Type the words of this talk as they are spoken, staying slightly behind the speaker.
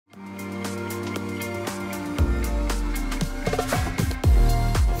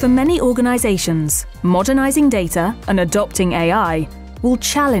For many organizations, modernizing data and adopting AI will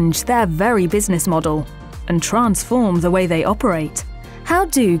challenge their very business model and transform the way they operate. How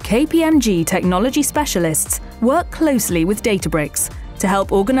do KPMG technology specialists work closely with Databricks to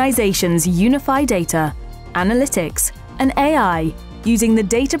help organizations unify data, analytics, and AI using the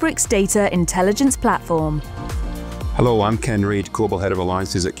Databricks Data Intelligence Platform? Hello, I'm Ken Reid, Global Head of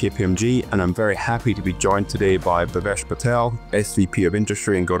Alliances at KPMG, and I'm very happy to be joined today by Bavesh Patel, SVP of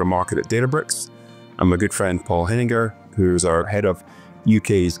Industry and Go-to-Market at Databricks, and my good friend Paul Henninger, who's our Head of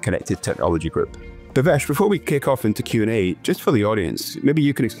UK's Connected Technology Group. Bavesh, before we kick off into Q&A, just for the audience, maybe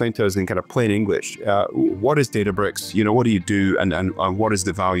you can explain to us in kind of plain English, what is Databricks, what do you do, and what is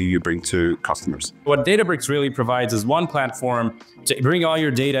the value you bring to customers? What Databricks really provides is one platform to bring all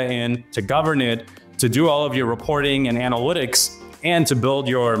your data in, to govern it, to do all of your reporting and analytics, and to build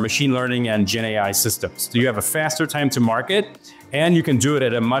your machine learning and Gen AI systems. So you have a faster time to market, and you can do it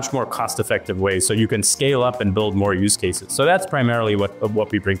at a much more cost-effective way, so you can scale up and build more use cases. So that's primarily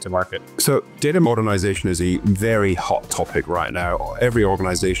what we bring to market. So data modernization is a very hot topic right now. Every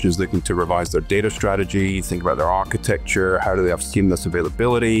organization is looking to revise their data strategy, think about their architecture, how do they have seamless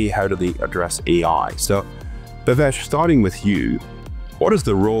availability, how do they address AI? So Bavesh, starting with you, what is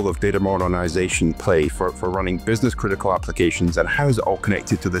the role of data modernization play for running business critical applications, and how is it all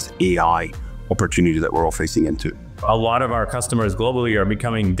connected to this AI opportunity that we're all facing into? A lot of our customers globally are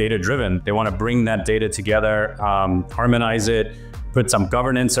becoming data driven. They want to bring that data together, harmonize it, put some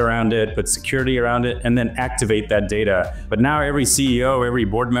governance around it, put security around it, and then activate that data. But now every CEO, every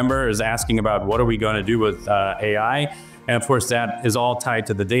board member is asking about what are we going to do with AI? And of course, that is all tied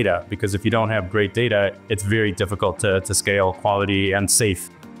to the data, because if you don't have great data, it's very difficult to scale quality and safe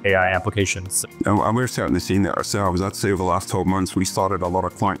AI applications. And we're certainly seeing that ourselves. I'd say over the last 12 months, we started a lot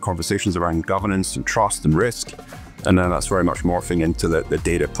of client conversations around governance and trust and risk. And then that's very much morphing into the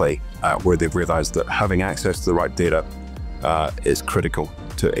data play, where they've realized that having access to the right data is critical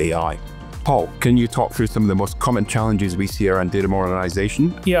to AI. Paul, can you talk through some of the most common challenges we see around data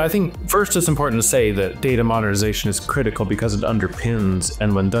modernization? Yeah, I think first it's important to say that data modernization is critical because it underpins,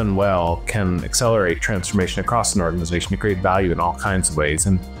 and when done well, can accelerate transformation across an organization to create value in all kinds of ways.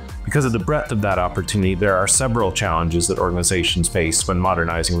 And because of the breadth of that opportunity, there are several challenges that organizations face when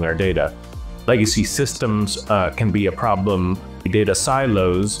modernizing their data. Legacy systems can be a problem. Data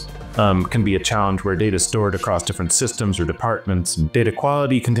silos can be a challenge where data is stored across different systems or departments. And data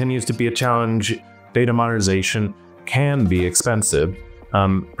quality continues to be a challenge. Data modernization can be expensive,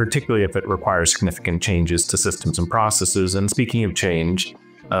 particularly if it requires significant changes to systems and processes. And speaking of change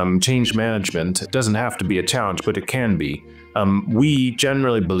management doesn't have to be a challenge, but it can be. We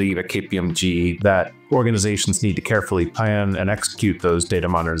generally believe at KPMG that organizations need to carefully plan and execute those data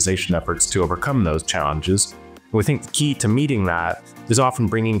modernization efforts to overcome those challenges. We think the key to meeting that is often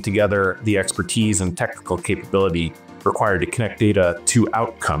bringing together the expertise and technical capability required to connect data to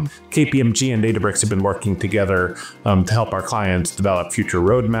outcome. KPMG and Databricks have been working together to help our clients develop future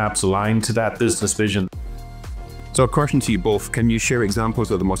roadmaps aligned to that business vision. So a question to you both, can you share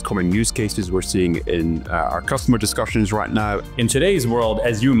examples of the most common use cases we're seeing in our customer discussions right now? In today's world,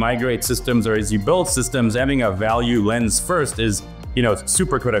 as you migrate systems or as you build systems, having a value lens first is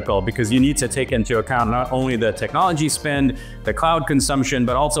super critical, because you need to take into account not only the technology spend, the cloud consumption,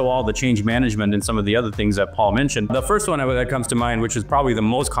 but also all the change management and some of the other things that Paul mentioned. The first one that comes to mind, which is probably the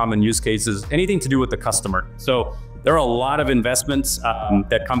most common use case, is anything to do with the customer. So there are a lot of investments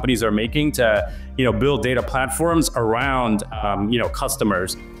that companies are making to build data platforms around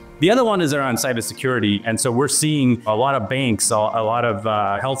customers. The other one is around cybersecurity. And so we're seeing a lot of banks, a lot of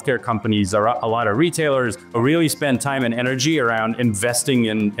healthcare companies, a lot of retailers really spend time and energy around investing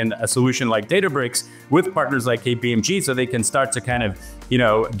in a solution like Databricks with partners like KPMG, so they can start to kind of,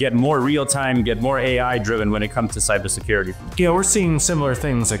 get more real time, get more AI driven when it comes to cybersecurity. Yeah, we're seeing similar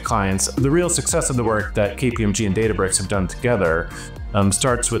things at clients. The real success of the work that KPMG and Databricks have done together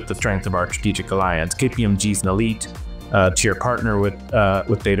starts with the strength of our strategic alliance. KPMG is an elite tier partner with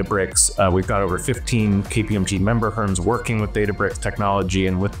Databricks. We've got over 15 KPMG member firms working with Databricks technology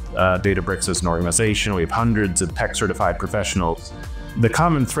and with Databricks as an organization. We have hundreds of tech certified professionals. The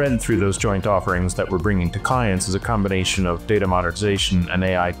common thread through those joint offerings that we're bringing to clients is a combination of data modernization and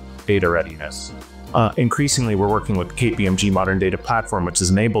AI data readiness. Increasingly, we're working with KPMG Modern Data Platform, which is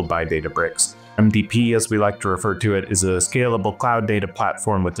enabled by Databricks. MDP, as we like to refer to it, is a scalable cloud data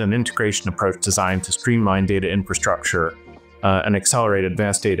platform with an integration approach designed to streamline data infrastructure and accelerate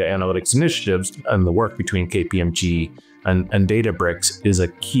advanced data analytics initiatives. And the work between KPMG and Databricks is a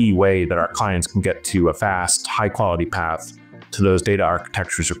key way that our clients can get to a fast, high-quality path to those data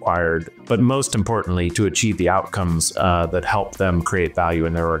architectures required, but most importantly, to achieve the outcomes that help them create value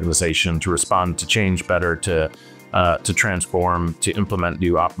in their organization, to respond to change better, to transform, to implement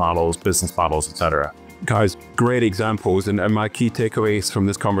new op models, business models, etc. Guys, great examples. And my key takeaways from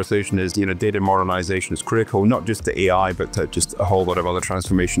this conversation is, data modernization is critical, not just to AI, but to just a whole lot of other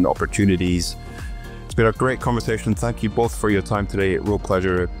transformation opportunities. It's been a great conversation. Thank you both for your time today. Real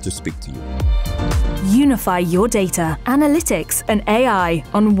pleasure to speak to you. Unify your data, analytics, and AI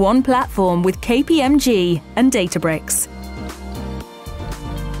on one platform with KPMG and Databricks.